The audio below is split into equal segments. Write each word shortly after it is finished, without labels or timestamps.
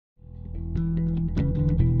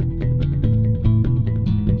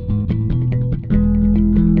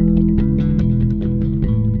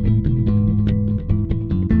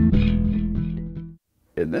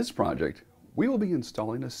this project, we will be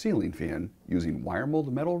installing a ceiling fan using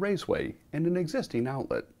Wiremold Metal Raceway and an existing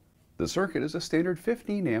outlet. The circuit is a standard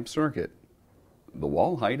 15 amp circuit. The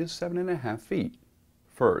wall height is 7.5 feet.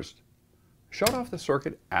 First, shut off the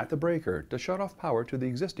circuit at the breaker to shut off power to the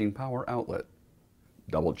existing power outlet.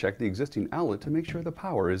 Double check the existing outlet to make sure the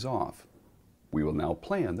power is off. We will now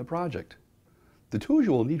plan the project. The tools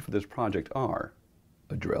you will need for this project are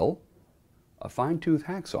a drill, a fine-tooth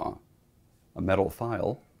hacksaw, a metal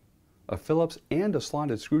file, a Phillips and a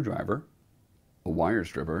slotted screwdriver, a wire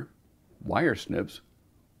stripper, wire snips,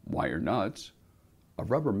 wire nuts, a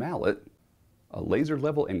rubber mallet, a laser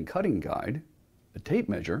level and cutting guide, a tape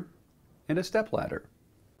measure, and a stepladder.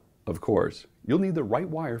 Of course, you'll need the right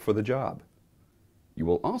wire for the job. You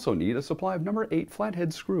will also need a supply of number 8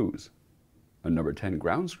 flathead screws, a number 10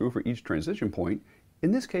 ground screw for each transition point,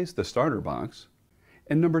 in this case the starter box,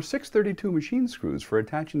 and number 632 machine screws for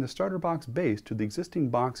attaching the starter box base to the existing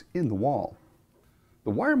box in the wall. The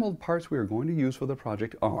wire mold parts we are going to use for the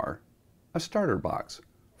project are a starter box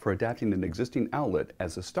for adapting an existing outlet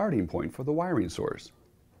as a starting point for the wiring source,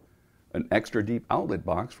 an extra deep outlet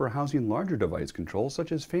box for housing larger device controls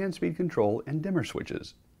such as fan speed control and dimmer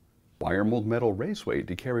switches, Wiremold Metal Raceway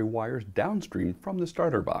to carry wires downstream from the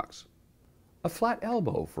starter box, a flat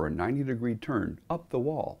elbow for a 90-degree turn up the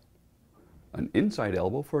wall, an inside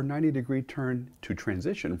elbow for a 90-degree turn to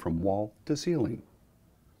transition from wall to ceiling.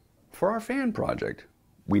 For our fan project,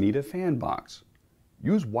 we need a fan box.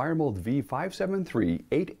 Use Wiremold V573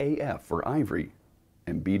 8AF for ivory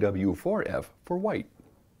and BW4F for white.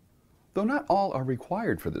 Though not all are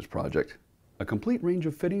required for this project, a complete range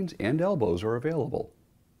of fittings and elbows are available.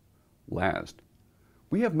 Last,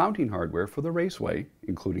 we have mounting hardware for the Raceway,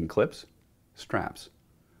 including clips, straps,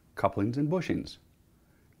 couplings, and bushings.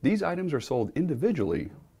 These items are sold individually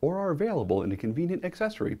or are available in a convenient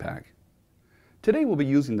accessory pack. Today we'll be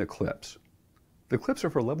using the clips. The clips are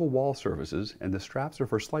for level wall surfaces and the straps are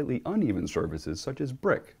for slightly uneven surfaces such as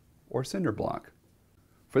brick or cinder block.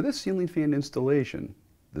 For this ceiling fan installation,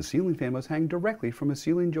 the ceiling fan must hang directly from a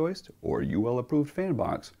ceiling joist or UL-approved fan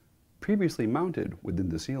box previously mounted within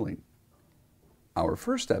the ceiling. Our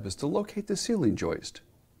first step is to locate the ceiling joist.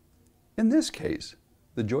 In this case,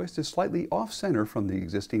 the joist is slightly off-center from the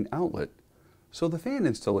existing outlet, so the fan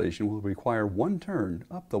installation will require one turn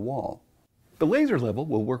up the wall. The laser level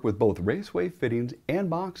will work with both Raceway fittings and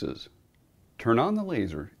boxes. Turn on the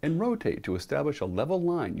laser and rotate to establish a level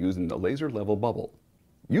line using the laser level bubble.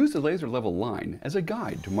 Use the laser level line as a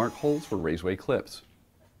guide to mark holes for Raceway clips.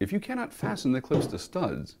 If you cannot fasten the clips to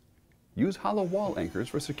studs, use hollow wall anchors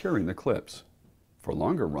for securing the clips. For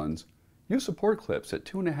longer runs, use support clips at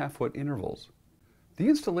 2.5-foot intervals. The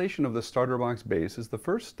installation of the starter box base is the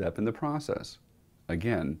first step in the process.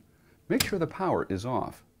 Again, make sure the power is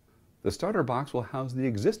off. The starter box will house the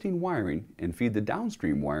existing wiring and feed the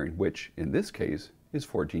downstream wiring, which, in this case, is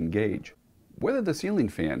 14 gauge. Whether the ceiling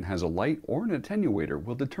fan has a light or an attenuator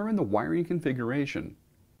will determine the wiring configuration.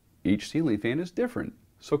 Each ceiling fan is different,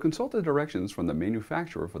 so consult the directions from the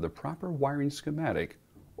manufacturer for the proper wiring schematic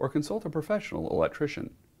or consult a professional electrician.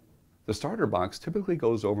 The starter box typically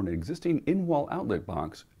goes over an existing in-wall outlet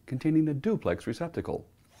box containing a duplex receptacle.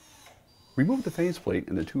 Remove the faceplate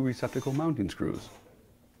and the 2 receptacle mounting screws.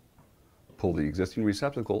 Pull the existing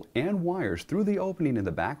receptacle and wires through the opening in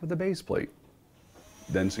the back of the base plate.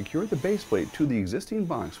 Then secure the base plate to the existing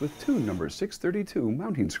box with 2 number 632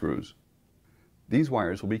 mounting screws. These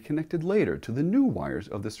wires will be connected later to the new wires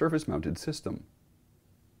of the surface-mounted system.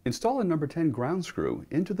 Install a number 10 ground screw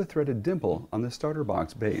into the threaded dimple on the starter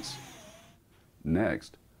box base.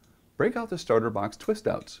 Next, break out the starter box twist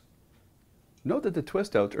outs. Note that the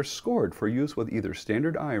twist outs are scored for use with either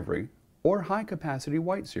standard ivory or high capacity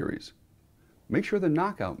white series. Make sure the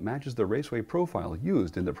knockout matches the Raceway profile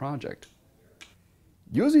used in the project.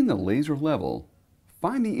 Using the laser level,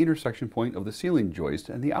 find the intersection point of the ceiling joist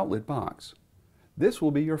and the outlet box. This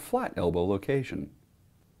will be your flat elbow location.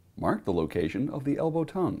 Mark the location of the elbow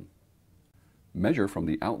tongue. Measure from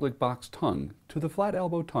the outlet box tongue to the flat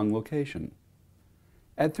elbow tongue location.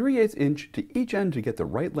 Add 3/8 inch to each end to get the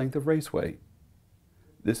right length of Raceway.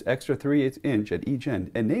 This extra 3/8 inch at each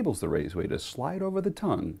end enables the Raceway to slide over the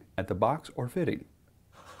tongue at the box or fitting.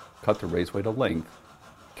 Cut the Raceway to length,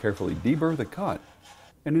 carefully deburr the cut,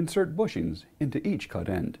 and insert bushings into each cut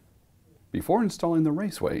end. Before installing the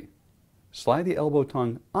Raceway, slide the elbow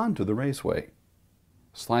tongue onto the Raceway.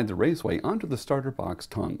 Slide the Raceway onto the starter box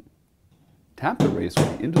tongue. Tap the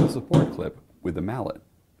Raceway into the support clip with the mallet.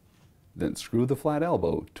 Then screw the flat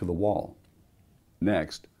elbow to the wall.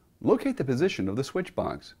 Next, locate the position of the switch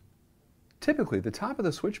box. Typically, the top of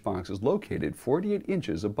the switch box is located 48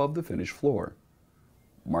 inches above the finished floor.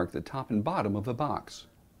 mark the top and bottom of the box.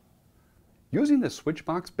 Using the switch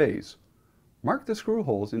box base, mark the screw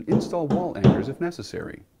holes and install wall anchors if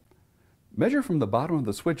necessary. Measure from the bottom of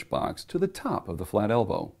the switch box to the top of the flat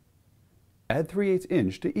elbow. Add 3/8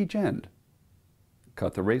 inch to each end.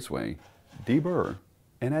 Cut the raceway, deburr,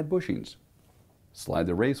 and add bushings. Slide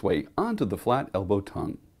the raceway onto the flat elbow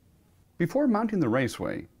tongue. Before mounting the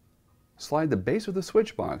raceway, slide the base of the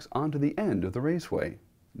switch box onto the end of the raceway.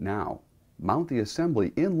 Now, mount the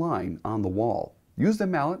assembly in line on the wall. Use the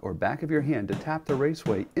mallet or back of your hand to tap the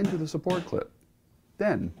raceway into the support clip.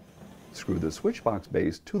 Then, screw the switch box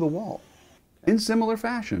base to the wall. In similar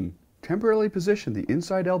fashion, temporarily position the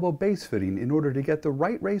inside elbow base fitting in order to get the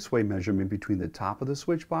right raceway measurement between the top of the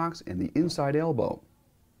switch box and the inside elbow.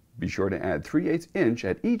 Be sure to add 3/8 inch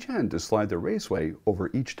at each end to slide the raceway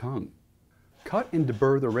over each tongue. Cut and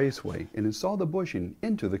deburr the raceway and install the bushing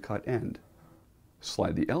into the cut end.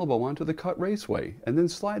 Slide the elbow onto the cut raceway and then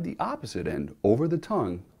slide the opposite end over the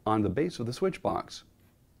tongue on the base of the switch box.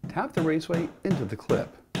 Tap the raceway into the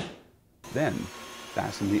clip. Then,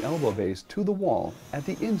 fasten the elbow base to the wall at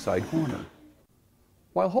the inside corner.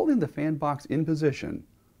 While holding the fan box in position,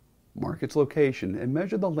 mark its location and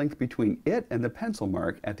measure the length between it and the pencil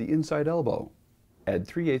mark at the inside elbow. Add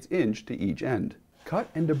 3/8 inch to each end. Cut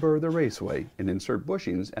and deburr the raceway and insert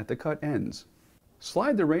bushings at the cut ends.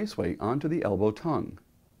 Slide the raceway onto the elbow tongue,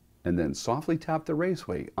 and then softly tap the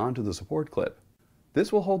raceway onto the support clip.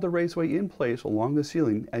 This will hold the raceway in place along the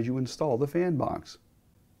ceiling as you install the fan box.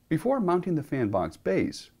 Before mounting the fan box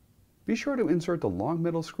base, be sure to insert the long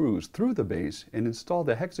metal screws through the base and install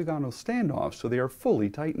the hexagonal standoffs so they are fully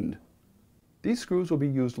tightened. These screws will be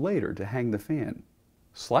used later to hang the fan.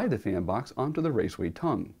 Slide the fan box onto the raceway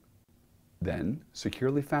tongue. Then,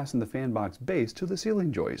 securely fasten the fan box base to the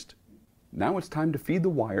ceiling joist. Now it's time to feed the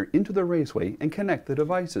wire into the raceway and connect the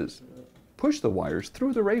devices. Push the wires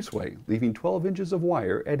through the raceway, leaving 12 inches of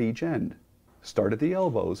wire at each end. Start at the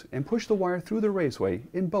elbows and push the wire through the raceway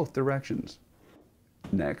in both directions.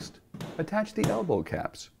 Next, attach the elbow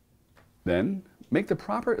caps. Then, make the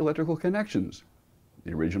proper electrical connections: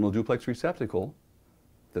 the original duplex receptacle,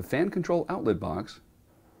 the fan control outlet box,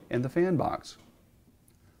 and the fan box.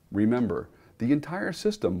 Remember, the entire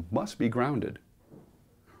system must be grounded.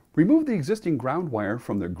 Remove the existing ground wire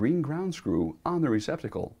from the green ground screw on the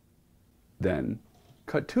receptacle. Then,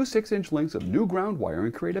 cut two 6-inch lengths of new ground wire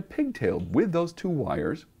and create a pigtail with those two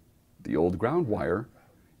wires, the old ground wire,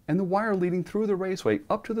 and the wire leading through the raceway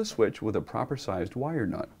up to the switch with a proper sized wire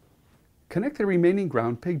nut. Connect the remaining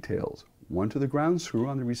ground pigtails, one to the ground screw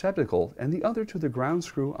on the receptacle and the other to the ground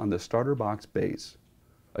screw on the starter box base.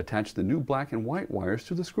 Attach the new black and white wires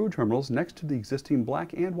to the screw terminals next to the existing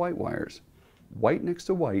black and white wires. White next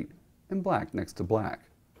to white, and black next to black.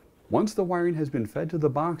 Once the wiring has been fed to the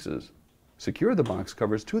boxes, secure the box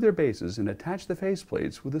covers to their bases and attach the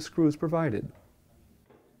faceplates with the screws provided.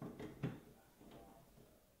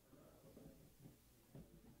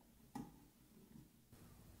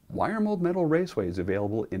 Wiremold Metal Raceway is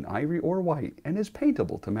available in ivory or white and is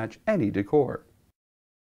paintable to match any decor.